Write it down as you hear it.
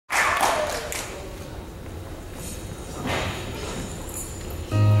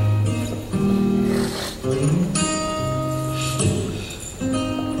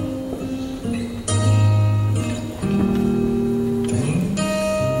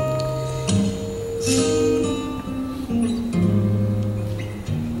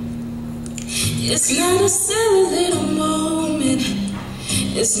It's not a silly little moment.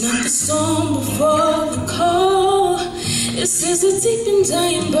 It's not the storm before the call. It's just a deep and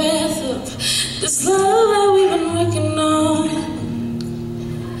dying breath of this love that we've been working on.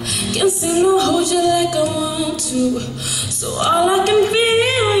 Can't seem to hold you like I want to, so all I can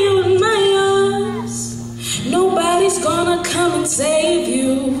feel you in my arms. Nobody's gonna come and save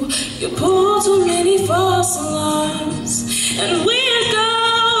you. You pull too many false alarms, and we're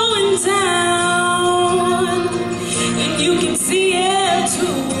going down, and you can see it too.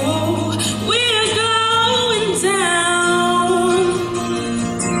 We're going down,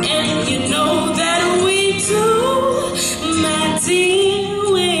 and you know that we do, my dear.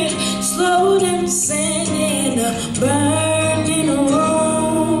 We're slow dancing in a burning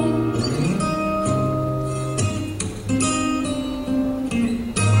room.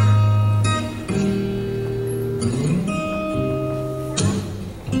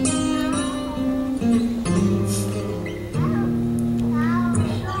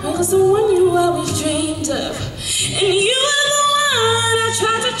 I was the one you always dreamed of, and you were the one I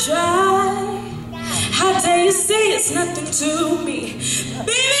tried to try. How dare you say it's nothing to me?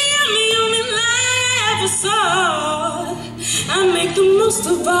 Baby, I'm the only lie I ever saw. I make the most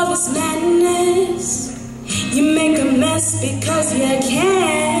of all this madness. You make a mess because you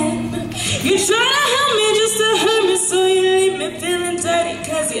can. You try to help me just to hurt me, so you leave me feeling dirty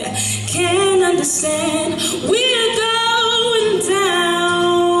because you can't understand. We're going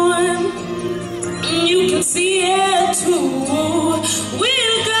down, and you can see it too.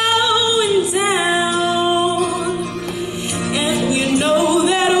 We're going down, and you know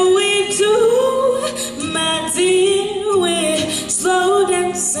that we do, my dear. We're slow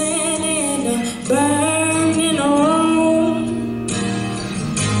dancing in a burning room.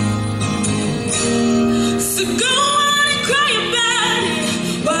 So go on and cry about it,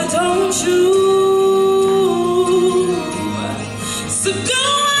 why don't you? So go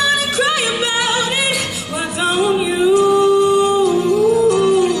on and cry about it, why don't you?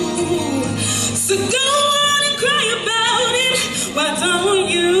 So go on and cry about it, why don't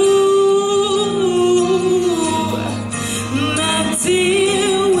you? My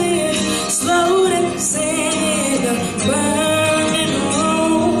dear, we're slow dancing in a burning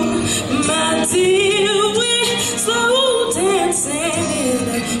room. My dear, we're slow dancing in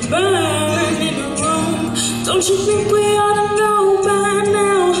a burning room. Don't you think we ought to know by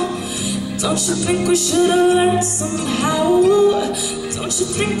now? Don't you think we should have learned somehow? Don't you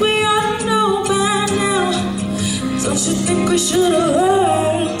think we ought to know by now? Don't you think we should have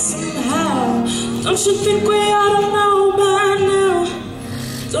learned somehow? Don't you think we ought to know by now?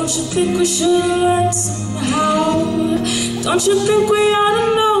 Don't you think we should have learned somehow? Don't you think we ought to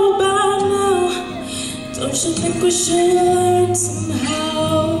know by now? Don't you think we should have learned